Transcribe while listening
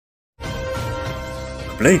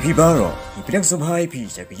Play Pibaro, Ipidang Subhai Pi,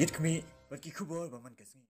 Jakit Kmi, but Kikubo, Baman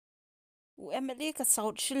Kasmi. UMLA ka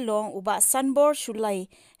South Shillong uba Sanbor Shulai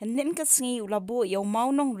nin ka sngi ulabu yaw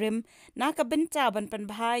Nongrim na ka benta ban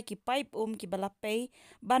Pynbha ki pipe ki balapay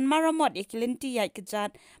ban maramot ikilinti yai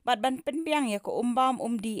kejat bat ban Pynbang ya ko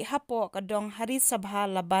di hapo ka dong Harisabha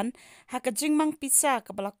laban Haka jingmang pisa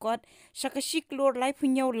ka balakot syakashik lor lai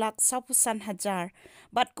punyaw lak saupusan hajar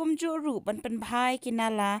bat kumjuru ban Pynbha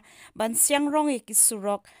kinala ban siang rong ki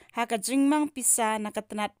Surok Haka jingmang pisa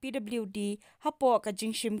nakatanat PWD hapo ka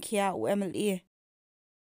jingshim kia UMLA.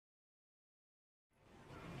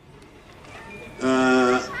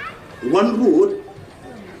 One road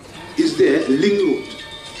is the link road,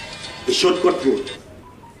 the shortcut road.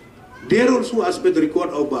 There also, as per the record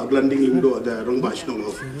of Glanding Lindo, the Rongbashnong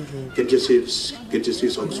of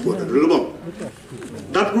Kenchesis Oxford and Relabong.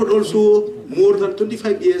 That road also, more than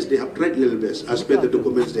 25 years, they have tried little best, as per the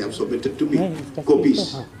documents they have submitted to me,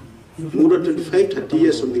 copies. More than 25, 30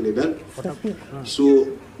 years, something like that.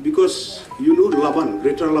 So, because, you know, Laban,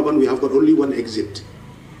 Greater Laban, we have got only one exit.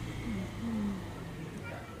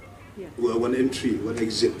 One entry, one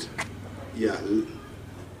exit. Yeah,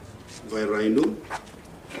 via Rhino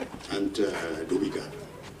and Dobiga.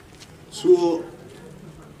 So,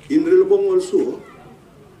 in Relabong also,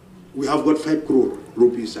 we have got 5 crore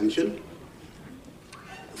rupees sanction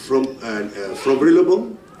from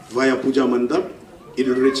Relabong via Puja Mandap. It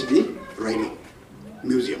will reach the Rhino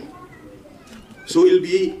Museum. So it will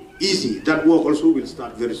be easy. That work also will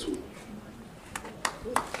start very soon.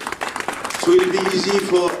 So it will be easy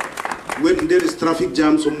for when there is traffic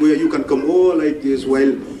jam somewhere, you can come all like this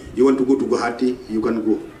while you want to go to Guwahati, you can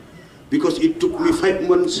go. Because it took me 5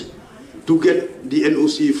 months to get the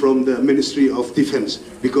NOC from the Ministry of Defense,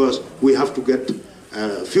 because we have to get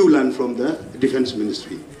fuel land from the Defense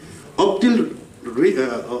Ministry. Up till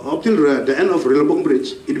the end of Relabong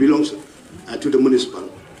Bridge, it belongs to the municipal.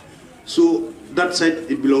 So that side,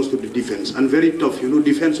 it belongs to the defense. And very tough, you know,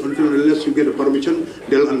 defense, unless you get a permission,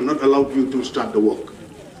 they'll not allow you to start the work.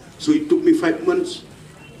 So it took me 5 months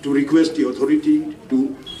to request the authority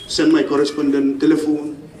to send my correspondent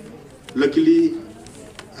telephone. Luckily,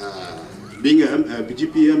 being a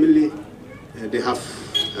BGP MLA, they have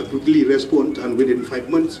quickly responded, and within 5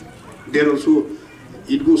 months, there also,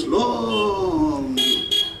 it goes long.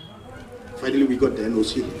 Finally, we got the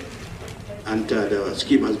NOC, and the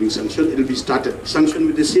scheme has been sanctioned. It will be started, sanctioned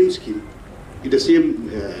with the same scheme, with the same,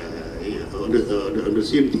 on the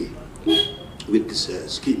same day, with this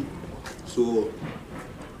scheme. So,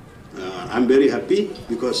 I'm very happy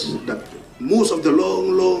because that most of the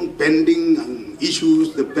long pending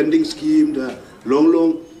issues, the pending scheme, the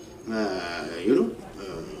long,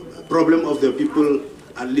 problem of the people,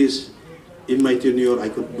 at least in my tenure, I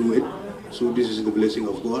could do it. So this is the blessing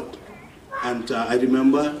of God. And I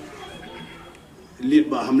remember lead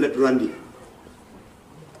by Hamlet Randi,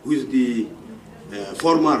 who is the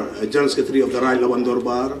former General Secretary of the Rai Laban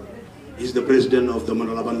Dorbar. He's the president of the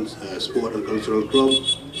Manalaban Sport and Cultural Club.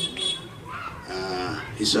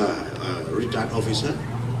 He's a retired officer.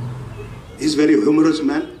 He's a very humorous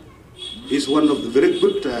man. He's one of the very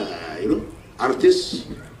good, artists,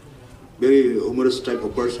 very humorous type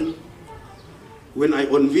of person. When I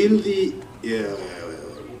unveiled the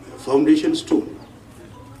foundation stone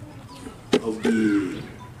of the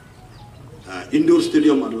indoor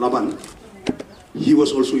stadium at Laban, he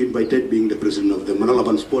was also invited, being the president of the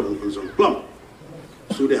Manalaban Sport and Cultural Club.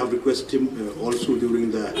 So they have requested him also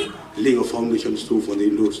during the laying of foundation stone for the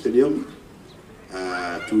indoor stadium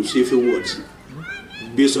to say a few words.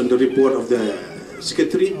 Based on the report of the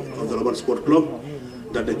secretary of the Laban Sport Club,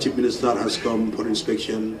 that the chief minister has come for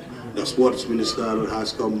inspection, the sports minister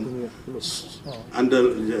has come, and the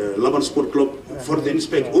Laban Sport Club for the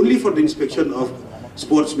only for the inspection of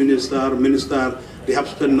sports minister, they have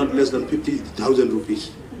spent not less than 50,000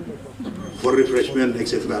 rupees for refreshment,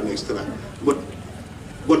 etc.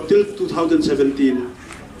 But till 2017,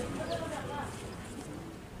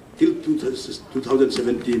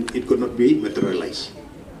 it could not be materialized.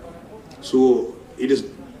 So it is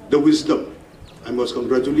the wisdom. I must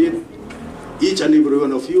congratulate each and every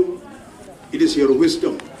one of you. It is your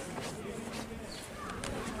wisdom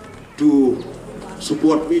to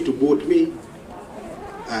support me, to vote me,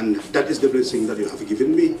 and that is the blessing that you have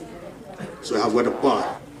given me. So I have got a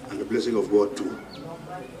power and the blessing of God to,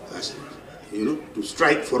 to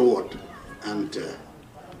strike forward and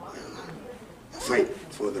fight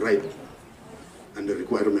for the right and the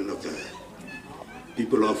requirement of the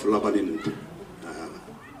people of Laban in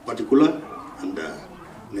particular, and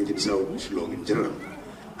 19 South Shillong in general.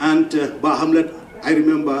 And Hamlet, I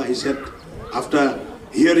remember he said, after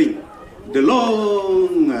hearing the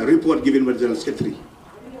long report given by the General Secretary.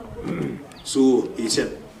 So he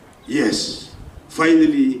said, yes,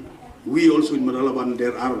 finally, we also in Madalaban,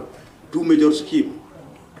 there are two major schemes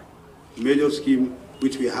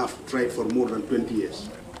which we have tried for more than 20 years.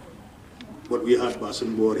 But we had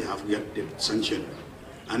Sanbor, we have got the sanction.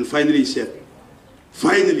 And finally he said,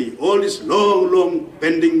 finally, all this long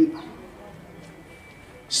pending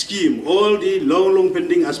scheme, all the long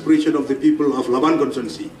pending aspiration of the people of Laban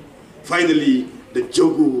constituency, finally the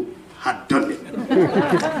Jogu had done it.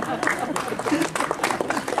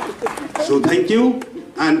 So thank you,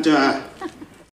 and